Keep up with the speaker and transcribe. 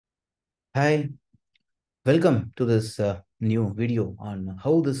Hi, welcome to this new video on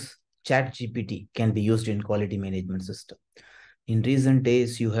how this ChatGPT can be used in quality management system. In recent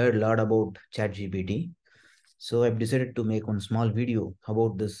days, you heard a lot about ChatGPT. So I've decided to make one small video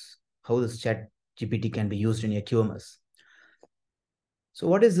about this, how this ChatGPT can be used in a QMS. So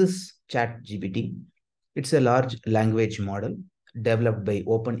what is this ChatGPT? It's a large language model developed by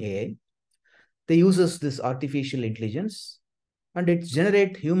OpenAI. They uses this artificial intelligence and it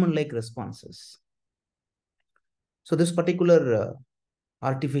generate human-like responses. So this particular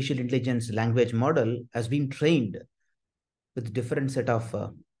artificial intelligence language model has been trained with different set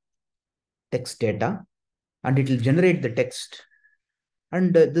of text data, and it will generate the text.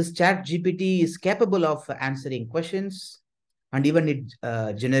 And this chat GPT is capable of answering questions, and even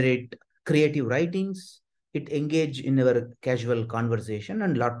it generate creative writings. It engage in our casual conversation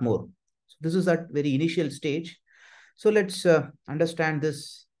and a lot more. So this is at very initial stage. So let's understand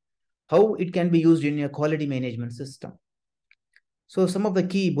this, how it can be used in a quality management system. So some of the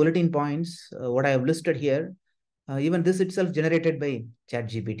key bulletin points, what I have listed here, even this itself generated by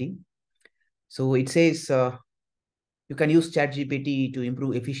ChatGPT. So it says you can use ChatGPT to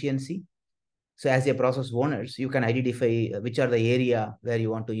improve efficiency. So as a process owners, you can identify which are the area where you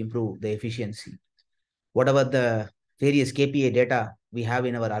want to improve the efficiency. Whatever the various KPI data we have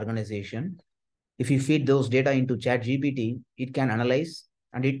in our organization, if you feed those data into ChatGPT, it can analyze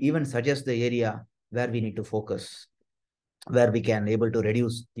and it even suggests the area where we need to focus, where we can able to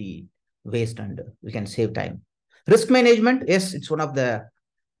reduce the waste and we can save time. Risk management, yes, it's one of the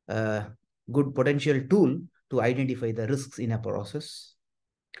uh, good potential tool to identify the risks in a process.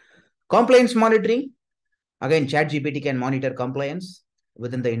 Compliance monitoring, again, ChatGPT can monitor compliance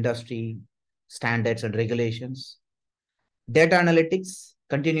within the industry standards and regulations. Data analytics,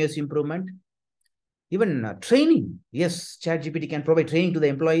 continuous improvement, even training. Yes, ChatGPT can provide training to the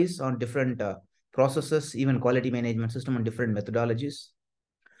employees on different processes, even quality management system on different methodologies.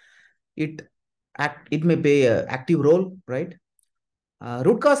 It may play an active role, right?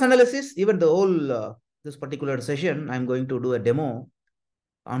 Root cause analysis, even the whole this particular session, I'm going to do a demo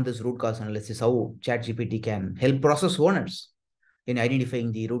on this root cause analysis, how ChatGPT can help process owners in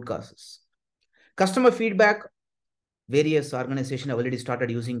identifying the root causes. Customer feedback, various organizations have already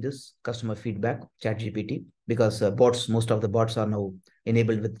started using this customer feedback ChatGPT because most of the bots are now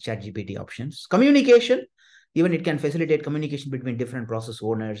enabled with ChatGPT options. Communication, even it can facilitate communication between different process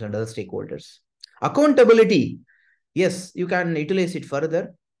owners and other stakeholders. Accountability, yes, you can utilize it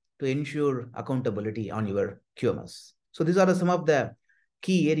further to ensure accountability on your QMS. So these are some of the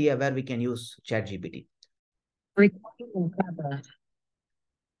key area where we can use ChatGPT.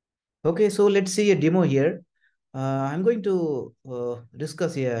 Okay, so let's see a demo here. I'm going to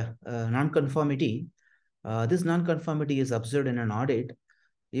discuss a non-conformity. This non-conformity is observed in an audit.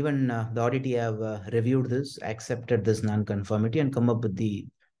 Even the auditee have reviewed this, accepted this non-conformity, and come up with the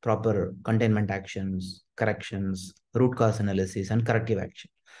proper containment actions, corrections, root cause analysis, and corrective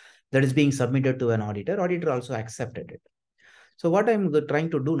action. That is being submitted to an auditor. Auditor also accepted it. So what I'm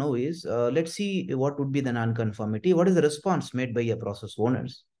trying to do now is, let's see what would be the non-conformity. What is the response made by a process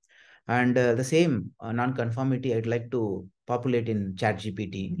owners? And the same non-conformity, I'd like to populate in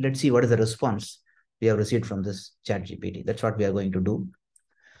ChatGPT. Let's see what is the response we have received from this ChatGPT. That's what we are going to do.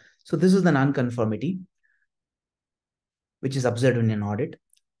 So this is the non-conformity, which is observed in an audit.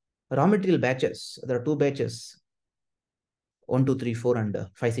 Raw material batches, there are two batches, 1, 2, 3, 4, and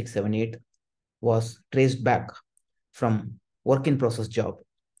 5, 6, 7, 8, was traced back from work in process job.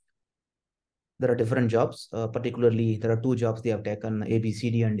 There are different jobs, particularly there are two jobs they have taken, A, B,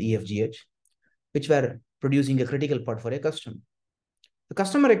 C, D, and E, F, G, H, which were producing a critical part for a customer. The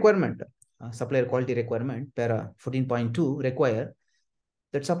customer requirement, supplier quality requirement, para 14.2 require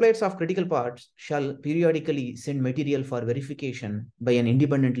that suppliers of critical parts shall periodically send material for verification by an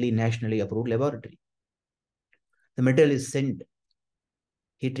independently nationally approved laboratory. The material is sent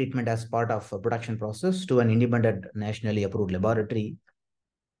heat treatment as part of a production process to an independent nationally approved laboratory,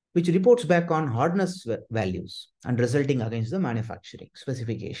 which reports back on hardness values and resulting against the manufacturing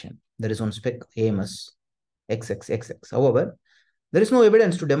specification. There is one spec AMS XXXX. However, there is no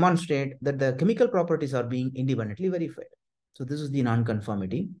evidence to demonstrate that the chemical properties are being independently verified. So this is the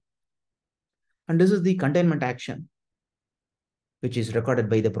non-conformity. And this is the containment action, which is recorded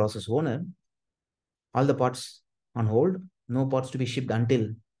by the process owner. All the parts on hold, no parts to be shipped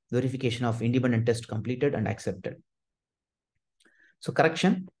until verification of independent test completed and accepted. So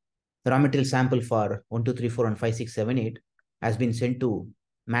correction, the raw material sample for 1, 2, 3, 4, and 5, 6, 7, 8 has been sent to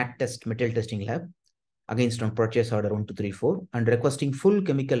MAT test metal testing lab against on purchase order 1, 2, 3, 4 and requesting full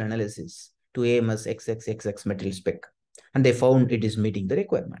chemical analysis to AMS XXXX metal spec. And they found it is meeting the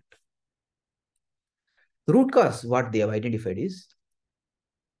requirement. Root cause, what they have identified is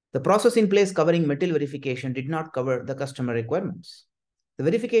the process in place covering material verification did not cover the customer requirements. The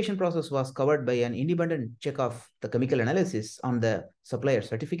verification process was covered by an independent check of the chemical analysis on the supplier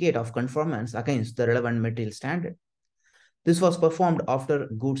certificate of conformance against the relevant material standard. This was performed after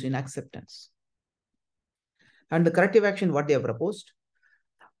goods in acceptance. And the corrective action, what they have proposed,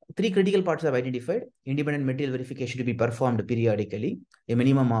 three critical parts have identified. Independent material verification to be performed periodically, a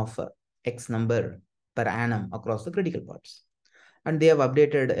minimum of X number per annum across the critical parts. And they have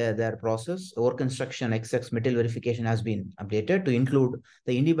updated their process. Work instruction XX material verification has been updated to include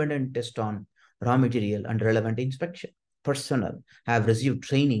the independent test on raw material and relevant inspection. Personnel have received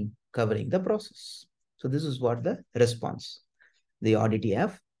training covering the process. So this is what the response the auditee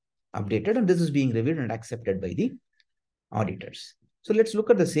have updated, and this is being reviewed and accepted by the auditors. So let's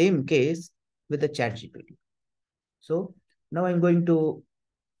look at the same case with the ChatGPT. So now I'm going to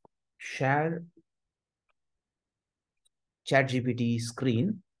share ChatGPT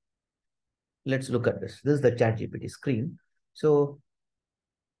screen. Let's look at this. This is the ChatGPT screen. So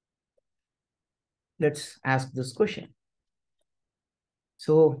let's ask this question.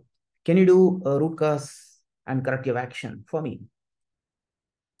 So can you do a root cause and corrective action for me?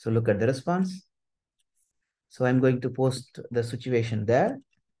 So look at the response. So I'm going to post the situation there.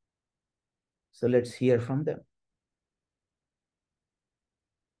 So let's hear from them.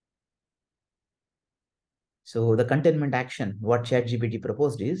 So the containment action, what ChatGPT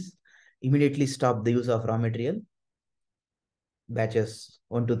proposed is immediately stop the use of raw material, batches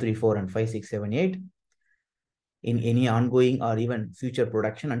 1, 2, 3, 4, and 5, 6, 7, 8 in any ongoing or even future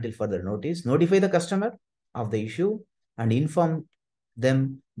production until further notice. Notify the customer of the issue and inform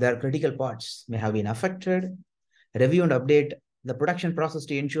them their critical parts may have been affected. Review and update the production process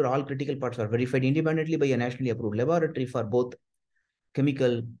to ensure all critical parts are verified independently by a nationally approved laboratory for both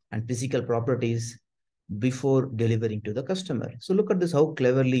chemical and physical properties before delivering to the customer. So look at this, how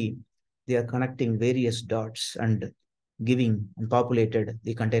cleverly they are connecting various dots and giving and populated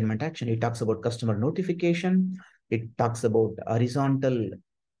the containment action. It talks about customer notification. It talks about horizontal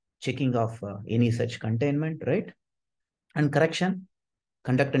checking of any such containment, right? And correction,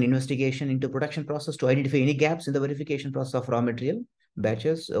 conduct an investigation into production process to identify any gaps in the verification process of raw material,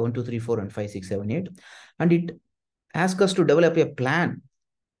 batches 1, 2, 3, 4, and 5, 6, 7, 8. And it asks us to develop a plan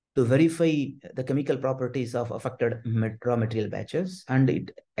to verify the chemical properties of affected raw material batches. And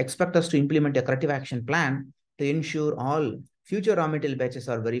it expects us to implement a corrective action plan to ensure all future raw material batches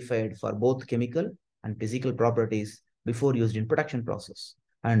are verified for both chemical and physical properties before used in production process.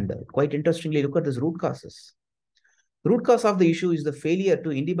 And quite interestingly, look at this root causes. Root cause of the issue is the failure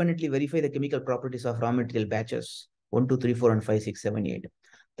to independently verify the chemical properties of raw material batches 1, 2, 3, 4, and 5, 6, 7, 8.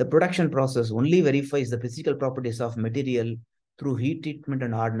 The production process only verifies the physical properties of material through heat treatment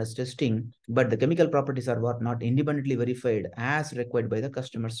and hardness testing, but the chemical properties are not independently verified as required by the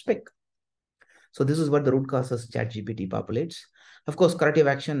customer spec. So this is what the root causes ChatGPT populates. Of course, corrective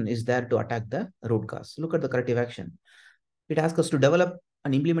action is there to attack the root cause. Look at the corrective action. It asks us to develop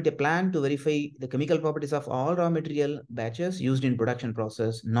and implement a plan to verify the chemical properties of all raw material batches used in production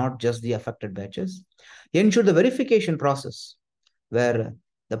process, not just the affected batches. Ensure the verification process where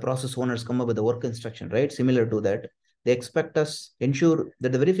the process owners come up with the work instruction, right? Similar to that, they expect us ensure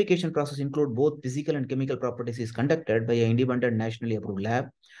that the verification process include both physical and chemical properties is conducted by an independent nationally approved lab.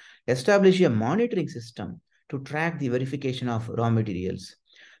 Establish a monitoring system to track the verification of raw materials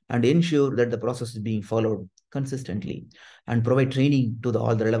and ensure that the process is being followed consistently, and provide training to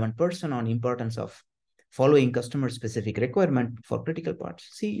all the relevant person on importance of following customer specific requirement for critical parts.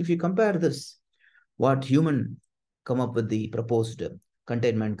 See, if you compare this, what human come up with the proposed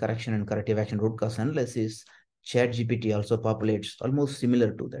containment, correction, and corrective action root cause analysis, ChatGPT also populates almost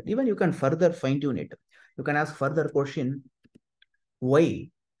similar to that. Even you can further fine tune it. You can ask further question, why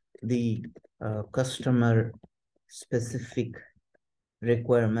the customer specific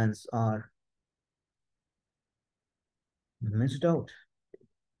requirements are missed out.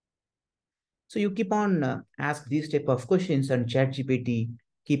 So you keep on ask these type of questions, and ChatGPT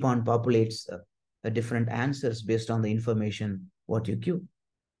keep on populates different answers based on the information what you give.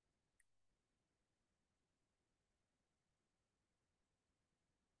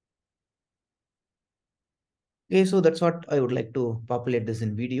 Okay, so that's what I would like to populate this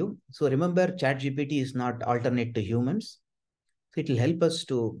in video. So remember, ChatGPT is not alternate to humans. So it will help us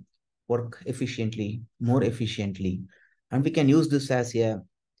to work efficiently, more efficiently, and we can use this as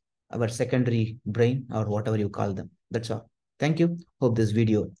our secondary brain or whatever you call them. That's all. Thank you. Hope this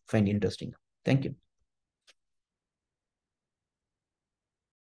video find interesting. Thank you.